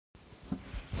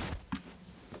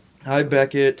Hi,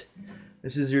 Beckett.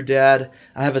 This is your dad.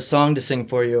 I have a song to sing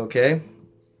for you, okay?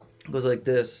 It goes like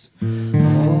this.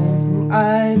 All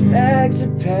my bags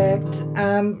are packed,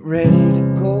 I'm ready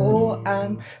to go.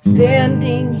 I'm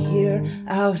standing here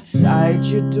outside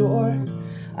your door.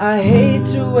 I hate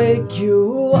to wake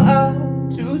you up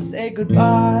to say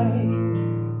goodbye.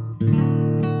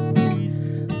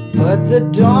 But the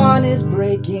dawn is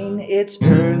breaking, it's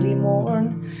early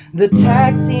morn. The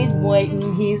taxi's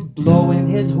waiting, he's blowing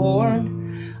his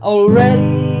horn.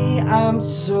 Already I'm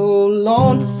so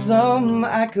lonesome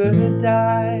I could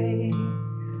die.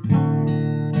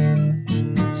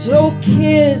 So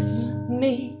kiss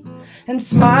me and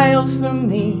smile for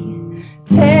me.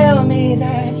 Tell me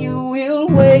that you will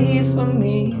wait for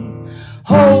me.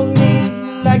 Hold me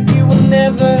like you will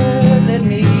never let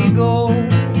me go.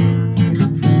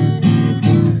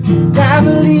 'Cause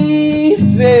I'm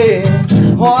leaving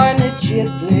on a jet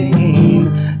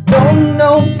plane. Don't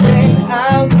know when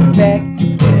I'll be back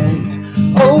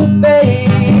again. Oh,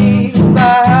 babe,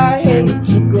 I hate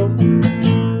to go.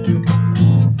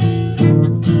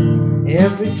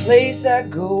 Every place I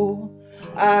go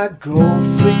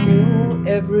for you.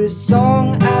 Every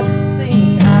song I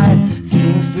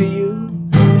sing for you.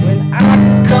 When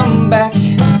I come back,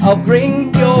 I'll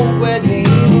bring your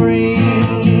wedding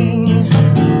ring.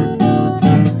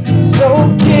 So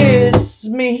kiss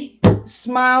me,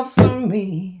 smile for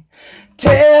me.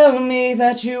 Tell me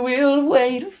that you will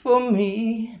wait for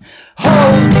me.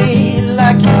 Hold me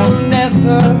like you'll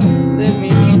never let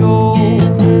me go.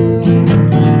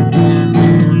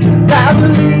 'Cause I'm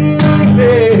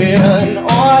leaving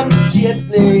on a jet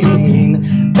plane.